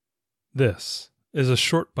This is a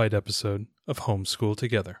short bite episode of Homeschool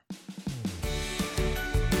Together.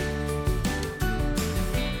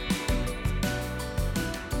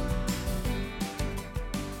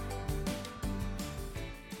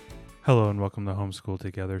 Hello and welcome to Homeschool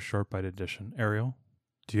Together short bite edition. Ariel,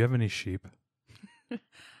 do you have any sheep?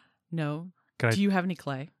 No. Can Do you have any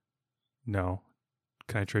clay? No.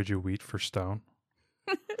 Can I trade you wheat for stone?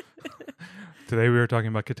 Today we are talking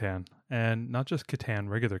about Catan, and not just Catan,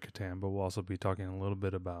 regular Catan, but we'll also be talking a little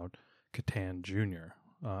bit about Catan Junior,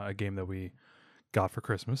 a game that we got for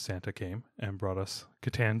Christmas. Santa came and brought us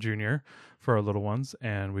Catan Junior for our little ones,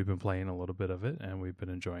 and we've been playing a little bit of it, and we've been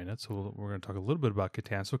enjoying it. So we're going to talk a little bit about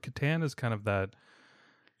Catan. So Catan is kind of that,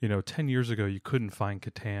 10 years ago you couldn't find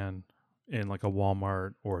Catan in like a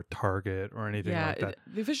Walmart or a Target or anything like that.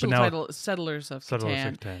 The official now- title is Settlers of Settlers Catan.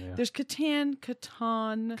 of Catan, yeah. There's Catan.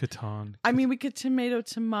 Catan. I mean, we could tomato.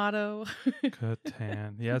 Catan.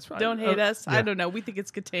 Yeah, it's Don't hate us. yeah. I don't know. We think it's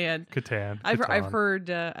Catan. Catan. I've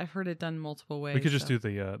Catan. heard it done multiple ways. We could just do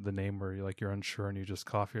the name where you're unsure and you just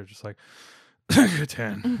cough. You're just like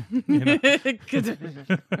Catan.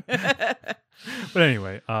 But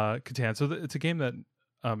anyway, Catan. So it's a game that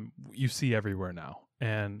you see everywhere now,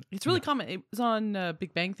 and It's really common. It was on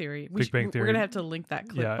Big Bang Theory. Bang We're Theory. gonna have to link that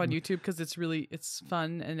clip Yeah. on YouTube because it's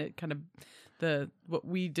fun and it kind of what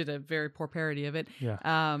we did a very poor parody of it. Yeah.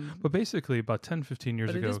 But basically, about 10, 15 years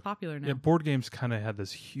But ago, it is popular now. yeah, board games kind of had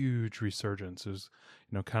this huge resurgence. It was,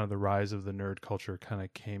 kind of the rise of the nerd culture kind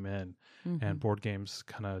of came in, and board games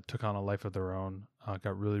kind of took on a life of their own.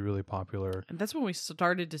 Got really, really popular. And that's when we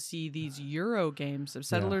started to see these Euro games of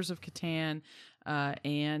Settlers of Catan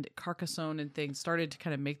and Carcassonne and things started to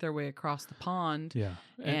kind of make their way across the pond. Yeah.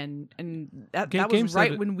 And that games was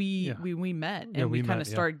right that- when we yeah. we met Yeah, and we we kind met, of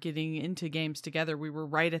yeah. started getting into games together. We were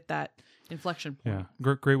right at that inflection point.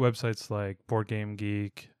 Yeah, great websites like Board Game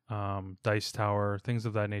Geek, Dice Tower, things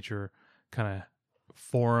of that nature, kind of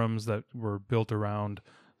forums that were built around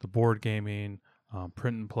the board gaming,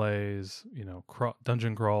 print and plays,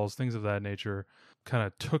 dungeon crawls, things of that nature, kind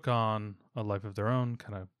of took on a life of their own,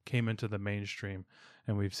 kind of came into the mainstream,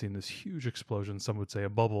 and we've seen this huge explosion. Some would say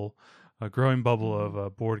a growing bubble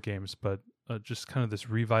of board games, but just kind of this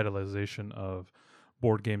revitalization of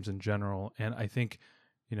board games in general. And I think,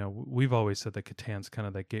 we've always said that Catan's kind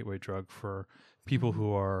of that gateway drug for people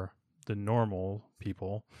who are the normal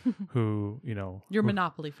people who, Your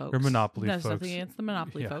Monopoly folks. Your Monopoly There's folks. nothing against the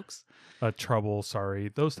Monopoly Yeah. folks. Trouble,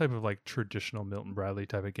 those type of like traditional Milton Bradley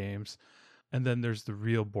type of games. And then there's the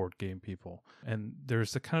real board game people. And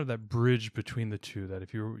there's the kind of that bridge between the two that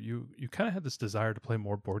if you kind of have this desire to play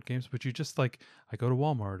more board games, but you just like, I go to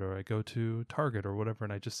Walmart or I go to Target or whatever,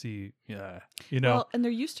 and I just see, Well, and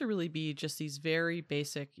there used to really be just these very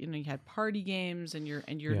basic, you had party games and your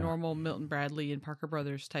Yeah. normal Milton Bradley and Parker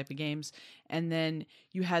Brothers type of games. And then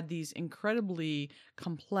you had these incredibly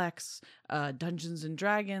complex Dungeons and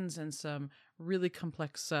Dragons and some really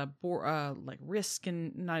complex like Risk,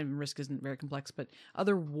 and not even Risk isn't very complex, but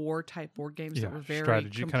other war type board games that were very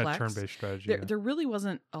strategy, complex. kind of turn-based strategy. There really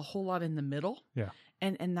wasn't a whole lot in the middle. Yeah.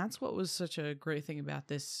 And that's what was such a great thing about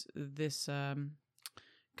this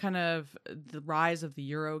kind of the rise of the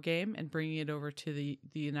Euro game and bringing it over to the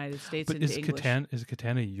United States But into is English.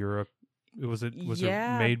 Catan a Europe? Was it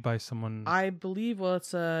Yeah. made by someone? I believe. Well,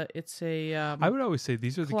 it's a I would always say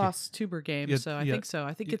these are the Klaus Tuber game. Yeah, so I yeah. think so.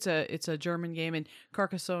 I think it's a German game, and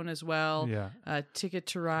Carcassonne as well. Yeah. Ticket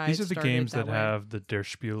to Ride. These are the started games that way. have the Der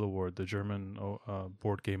Spiel Award, the German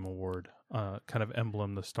board game award, kind of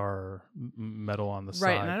emblem, the star medal on the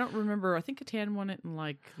Right, side. and I don't remember. I think Catan won it in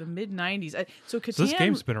like the mid '90s. So Catan. So this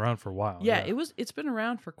game's been around for a while. Yeah, it's been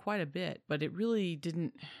around for quite a bit, but it really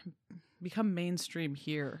didn't become mainstream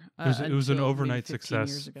here. It was an until overnight maybe 15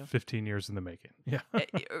 years success. ago. 15 years in the making. Yeah.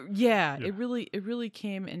 Yeah, it really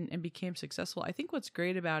came and became successful. I think what's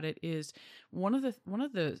great about it is one of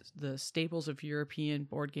the staples of European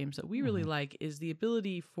board games that we really like is the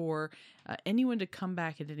ability for anyone to come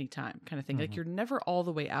back at any time, kind of thing. Like you're never all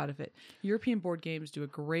the way out of it. European board games do a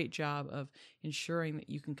great job of ensuring that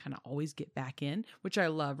you can kind of always get back in, which I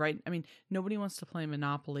love. Right? I mean, nobody wants to play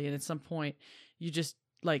Monopoly, and at some point you just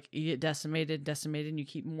like you get decimated, and you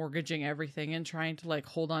keep mortgaging everything and trying to like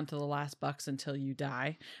hold on to the last bucks until you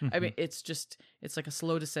die. I mean, it's like a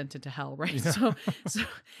slow descent into hell, right? Yeah. So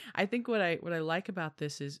I think what I like about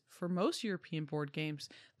this is for most European board games,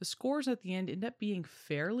 the scores at the end end up being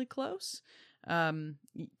fairly close.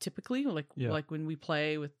 Typically, like when we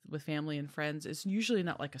play with family and friends, it's usually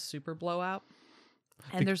not like a super blowout.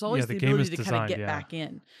 And there's always the game ability is to kind of designed, get back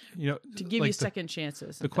in, you know, to give like you second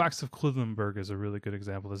chances. The Quacks of Clevelandburg is a really good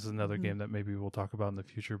example. This is another game that maybe we'll talk about in the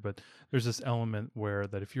future, but there's this element where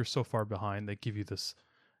that if you're so far behind, they give you this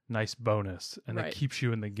nice bonus and that keeps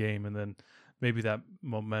you in the game, and then maybe that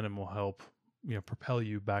momentum will help, you know, propel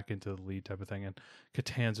you back into the lead type of thing. And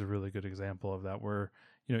Catan's a really good example of that, where,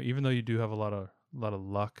 you know, even though you do have a lot of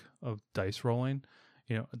luck of dice rolling,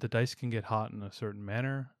 you know, the dice can get hot in a certain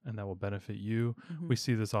manner, and that will benefit you. We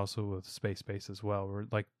see this also with Space Base as well, where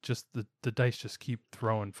like just the dice just keep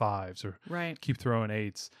throwing 5s or keep throwing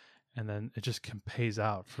 8s, and then it just pays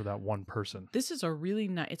out for that one person. This is a really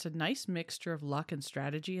nice, it's a nice mixture of luck and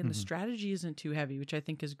strategy, and the strategy isn't too heavy, which I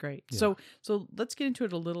think is great. Yeah. So let's get into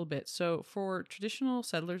it a little bit. So for traditional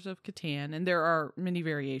Settlers of Catan, and there are many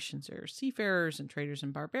variations, there are seafarers and traders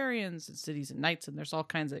and barbarians and cities and knights, and there's all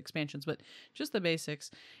kinds of expansions, but just the basics,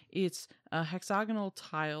 it's hexagonal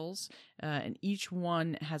tiles, and each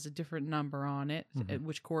one has a different number on it,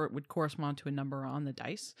 which would correspond to a number on the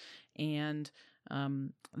dice. And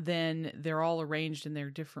then they're all arranged in their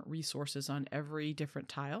different resources on every different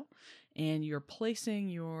tile, and you're placing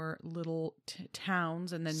your little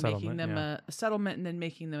towns and then making them a settlement, and then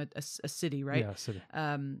making them a city, right? Yeah, a city.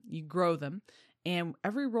 You grow them, and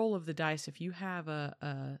every roll of the dice, if you have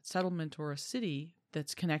a settlement or a city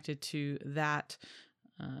that's connected to that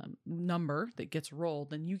number that gets rolled,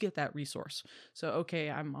 then you get that resource. So, okay,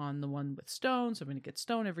 I'm on the one with stone, so I'm going to get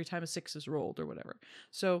stone every time a 6 is rolled or whatever.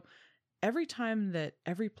 So every time that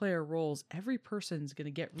every player rolls, every person's going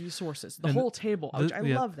to get resources. The whole table. I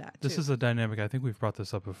love that, too. This is a dynamic. I think we've brought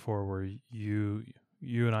this up before, where you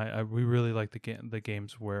and I we really like the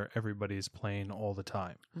games where everybody's playing all the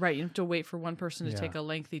time. Right. You have to wait for one person to take a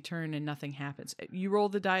lengthy turn and nothing happens. You roll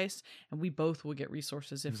the dice, and we both will get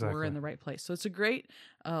resources if we're in the right place. So it's a great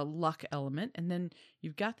luck element. And then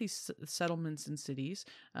you've got these settlements and cities,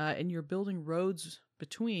 and you're building roads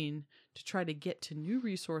between to try to get to new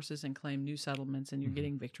resources and claim new settlements, and you're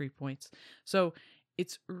getting victory points. So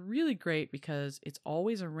it's really great because it's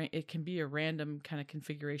always it can be a random kind of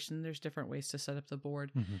configuration. There's different ways to set up the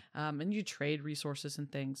board, and you trade resources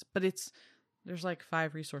and things, but there's like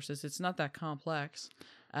 5 resources. It's not that complex,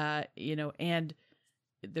 you know, and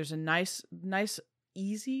there's a nice,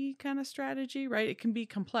 easy kind of strategy, right? It can be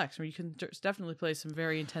complex, or you can definitely play some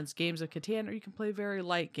very intense games of Catan, or you can play very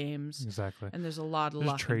light games. Exactly. And there's a lot of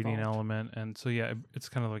luck trading involved. element, and so it's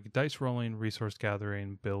kind of like dice rolling, resource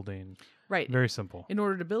gathering, building. Right. Very simple. In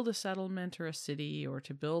order to build a settlement or a city or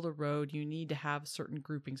to build a road, you need to have certain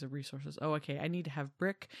groupings of resources. Oh, okay, I need to have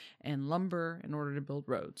brick and lumber in order to build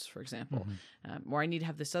roads, for example. Or I need to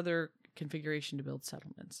have this other configuration to build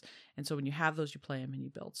settlements. And so when you have those, you play them and you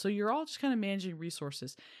build. So you're all just kind of managing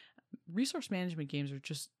resources. Resource management games are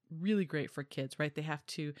just really great for kids, right? They have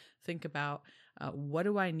to think about what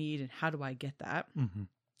do I need and how do I get that?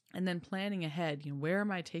 And then planning ahead, you know, where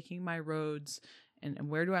am I taking my roads?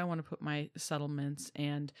 And where do I want to put my settlements?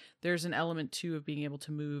 And there's an element, too, of being able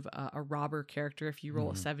to move a robber character. If you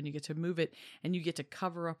roll a 7, you get to move it, and you get to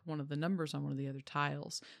cover up one of the numbers on one of the other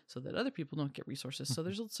tiles so that other people don't get resources. So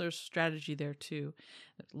there's strategy there, too.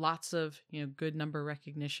 Lots of, you know, good number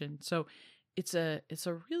recognition. So it's a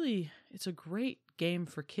great game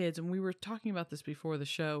for kids. And we were talking about this before the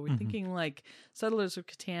show. We're thinking like Settlers of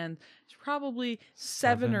Catan, it's probably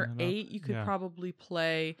 7 or 8 you could probably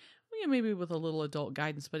play. Yeah, maybe with a little adult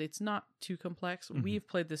guidance, but it's not too complex. We've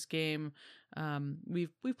played this game.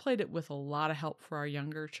 We've played it with a lot of help for our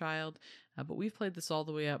younger child, but we've played this all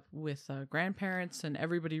the way up with grandparents, and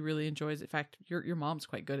everybody really enjoys it. In fact, your mom's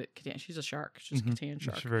quite good at Catan. She's a shark. She's a Catan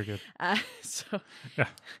shark. She's very good.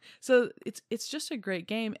 So it's just a great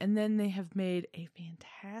game. And then they have made a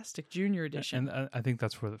fantastic junior edition. And I think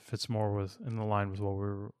that's where it fits more in the line with what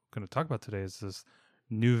we're going to talk about today. Is this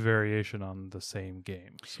new variation on the same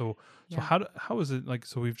game. So how is it like?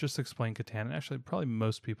 So we've just explained Catan, and actually probably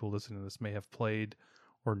most people listening to this may have played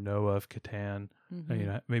or know of Catan, you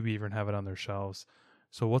know, maybe even have it on their shelves.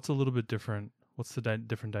 So what's a little bit different? What's the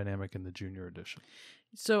different dynamic in the junior edition?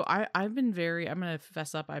 So I'm going to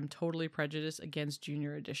fess up. I'm totally prejudiced against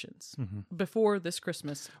junior editions. Before this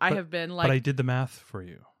Christmas, I have been like... But I did the math for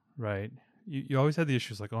you, right? You always had the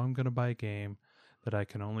issues like, oh, I'm going to buy a game that I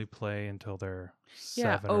can only play until they're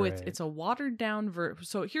 7 or 8. It's a watered down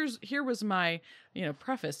So here was my, you know,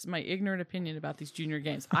 preface, my ignorant opinion about these junior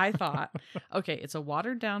games. I thought, okay, it's a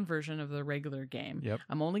watered down version of the regular game. Yep.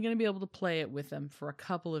 I'm only going to be able to play it with them for a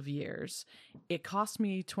couple of years. It cost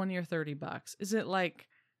me $20 or $30. Is it like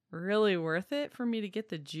really worth it for me to get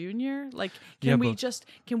the junior? Like, can we just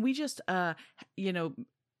you know,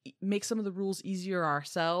 make some of the rules easier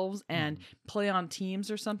ourselves and play on teams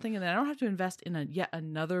or something, and then I don't have to invest in yet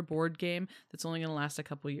another board game that's only going to last a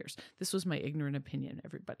couple of years. This was my ignorant opinion,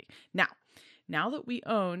 everybody. Now that we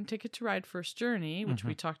own Ticket to Ride First Journey, which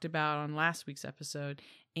we talked about on last week's episode,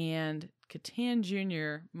 and Catan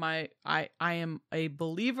Jr., I am a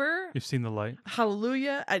believer. You've seen the light.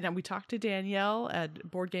 Hallelujah. And we talked to Danielle at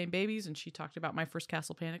Board Game Babies, and she talked about My First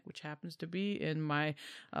Castle Panic, which happens to be in my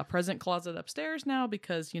present closet upstairs now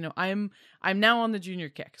because, I'm now on the junior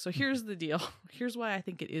kick. So here's the deal. Here's why I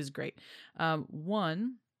think it is great.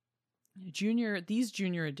 One, these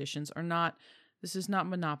junior editions are not... This is not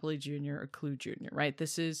Monopoly Junior or Clue Junior, right?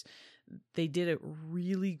 They did a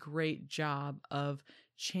really great job of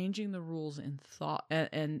changing the rules in thought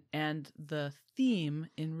and the theme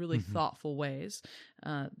in really thoughtful ways.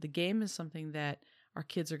 The game is something that our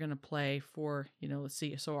kids are going to play for, let's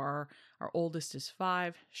see. So our oldest is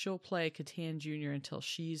 5. She'll play Catan Junior until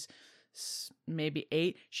she's maybe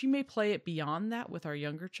 8. She may play it beyond that with our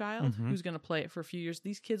younger child who's going to play it for a few years.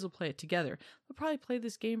 These kids will play it together. They'll probably play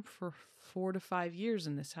this game for 4 to 5 years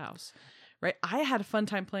in this house, right? I had a fun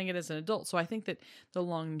time playing it as an adult, so I think that the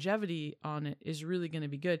longevity on it is really going to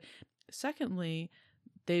be good. Secondly,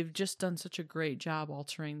 they've just done such a great job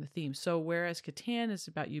altering the theme. So whereas Catan is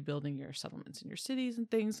about you building your settlements in your cities and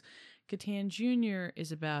things, Catan Junior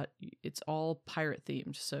is about, it's all pirate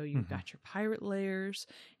themed. So you've got your pirate layers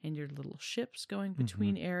and your little ships going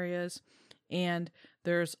between areas, and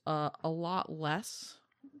there's a lot less.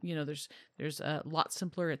 There's a lot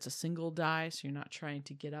simpler. It's a single die, so you're not trying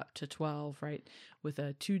to get up to 12, right, with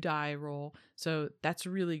a 2 die roll. So that's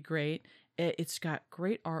really great. It's got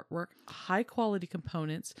great artwork, high quality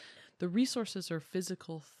components. The resources are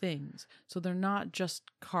physical things. So they're not just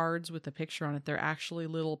cards with a picture on it. They're actually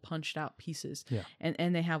little punched out pieces. Yeah.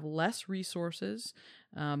 And they have less resources.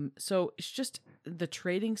 So it's just the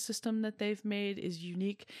trading system that they've made is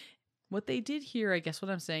unique. What they did here, I guess what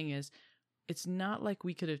I'm saying is, it's not like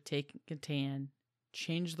we could have taken Catan,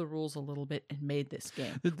 changed the rules a little bit, and made this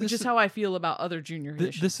game, which is how I feel about other junior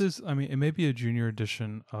editions. This is, it may be a junior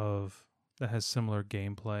edition that has similar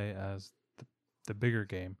gameplay as the bigger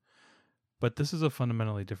game, but this is a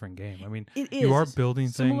fundamentally different game. It is. You are building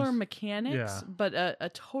similar things, mechanics, but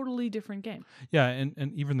a totally different game. Yeah,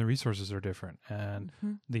 and even the resources are different, and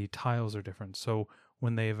the tiles are different. So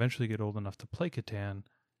when they eventually get old enough to play Catan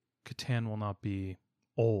will not be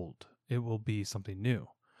old. It will be something new.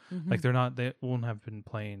 Like they won't have been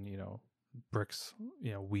playing, bricks,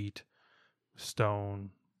 wheat, stone,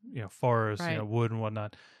 forest, right. Wood and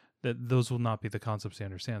whatnot. Those will not be the concepts they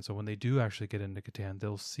understand. So when they do actually get into Catan,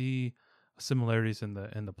 they'll see similarities in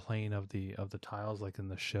the plane of the tiles, like in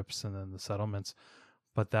the ships and then the settlements.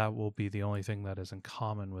 But that will be the only thing that is in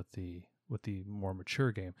common with the more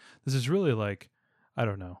mature game. This is really like, I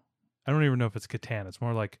don't know. I don't even know if it's Catan. It's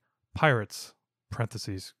more like Pirates.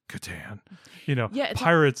 Parentheses Catan,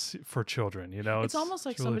 pirates for children. It's almost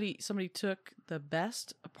like really... somebody took the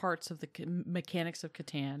best parts of the mechanics of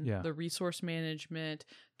Catan, the resource management,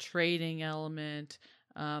 trading element,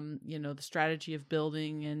 the strategy of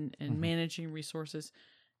building and managing resources,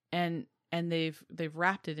 and they've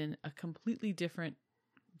wrapped it in a completely different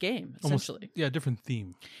game, essentially. Different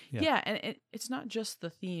theme. And it's not just the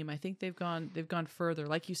theme. I think they've gone further,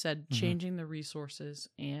 like you said, changing the resources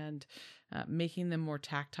and making them more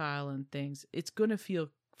tactile and things. It's going to feel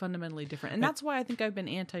fundamentally different, and that's why I think I've been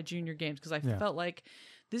anti-junior games, because I felt like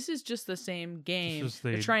this is just the same game.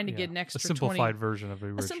 They're trying to get an extra simplified version of the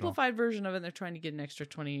original. A simplified version of it. And they're trying to get an extra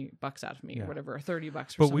 $20 out of me, or whatever, or $30.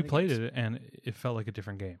 But we played it, and it felt like a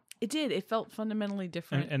different game. It did. It felt fundamentally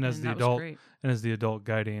different, and as the adult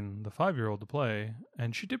guiding the 5-year-old to play,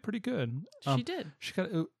 and she did pretty good. She did.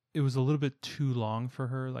 It was a little bit too long for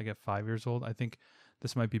her. Like at 5 years old, I think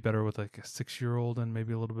this might be better with like a 6-year-old and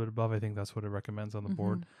maybe a little bit above. I think that's what it recommends on the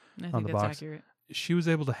board. I think that's accurate. She was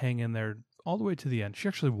able to hang in there all the way to the end. She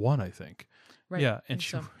actually won, I think. Right. Yeah, and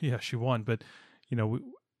she won. But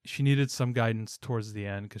she needed some guidance towards the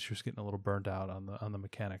end because she was getting a little burnt out on the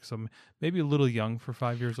mechanics. So maybe a little young for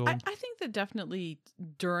 5 years old. I think that definitely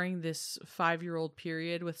during this 5-year-old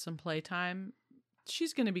period with some playtime,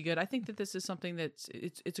 she's going to be good. I think that this is something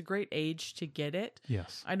it's a great age to get it.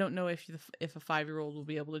 Yes. I don't know if a 5-year-old will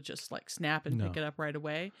be able to just like snap and pick it up right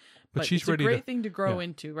away. But she's it's a great thing to grow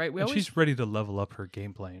into, right? She's ready to level up her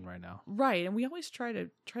game playing right now. Right, and we always try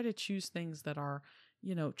to choose things that are,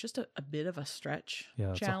 just a bit of a stretch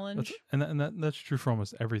challenge. That's true for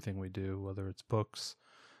almost everything we do, whether it's books,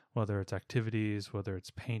 whether it's activities, whether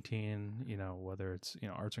it's painting, whether it's,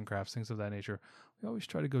 arts and crafts, things of that nature. We always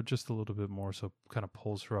try to go just a little bit more, so it kind of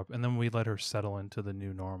pulls her up. And then we let her settle into the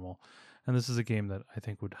new normal. And this is a game that I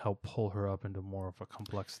think would help pull her up into more of a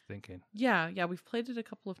complex thinking. Yeah, we've played it a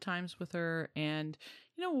couple of times with her, and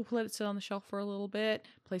we'll let it sit on the shelf for a little bit,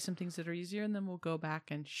 play some things that are easier, and then we'll go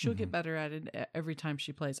back and she'll get better at it every time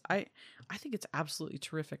she plays. I think it's absolutely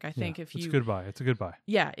terrific. I think if you... It's a good buy. It's a good buy.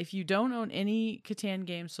 Yeah, if you don't own any Catan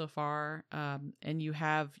games so far, and you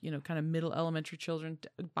have, kind of middle elementary children,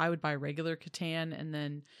 I would buy regular Catan and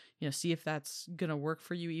then, see if that's going to work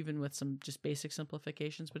for you, even with some just basic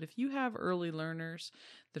simplifications. But if you have early learners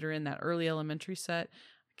that are in that early elementary set,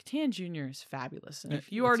 Catan Junior is fabulous. And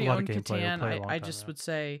if you already own Catan, I just would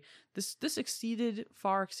say this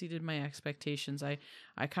far exceeded my expectations. I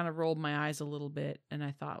kind of rolled my eyes a little bit and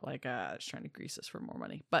I thought just trying to grease us for more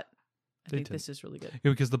money. But I think this is really good.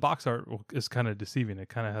 Yeah, because the box art is kind of deceiving. It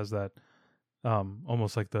kind of has that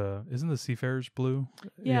almost like isn't the Seafarers blue?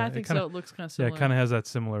 Yeah, I think so. It looks kind of similar. Yeah, it kind of has that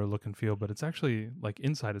similar look and feel, but it's actually like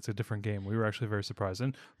inside it's a different game. We were actually very surprised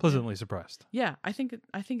and pleasantly surprised. Yeah, I think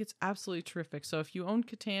it's absolutely terrific. So if you own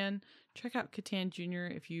Catan, check out Catan Junior.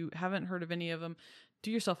 If you haven't heard of any of them,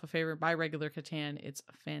 do yourself a favor, buy regular Catan. It's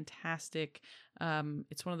fantastic.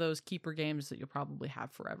 It's one of those keeper games that you'll probably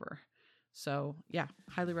have forever. So yeah,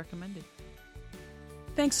 highly recommended.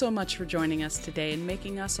 Thanks so much for joining us today and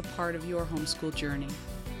making us a part of your homeschool journey.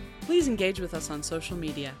 Please engage with us on social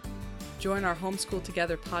media. Join our Homeschool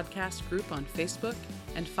Together podcast group on Facebook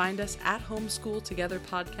and find us at Homeschool Together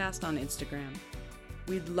Podcast on Instagram.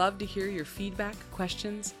 We'd love to hear your feedback,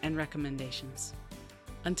 questions, and recommendations.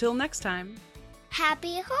 Until next time,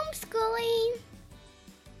 happy homeschooling!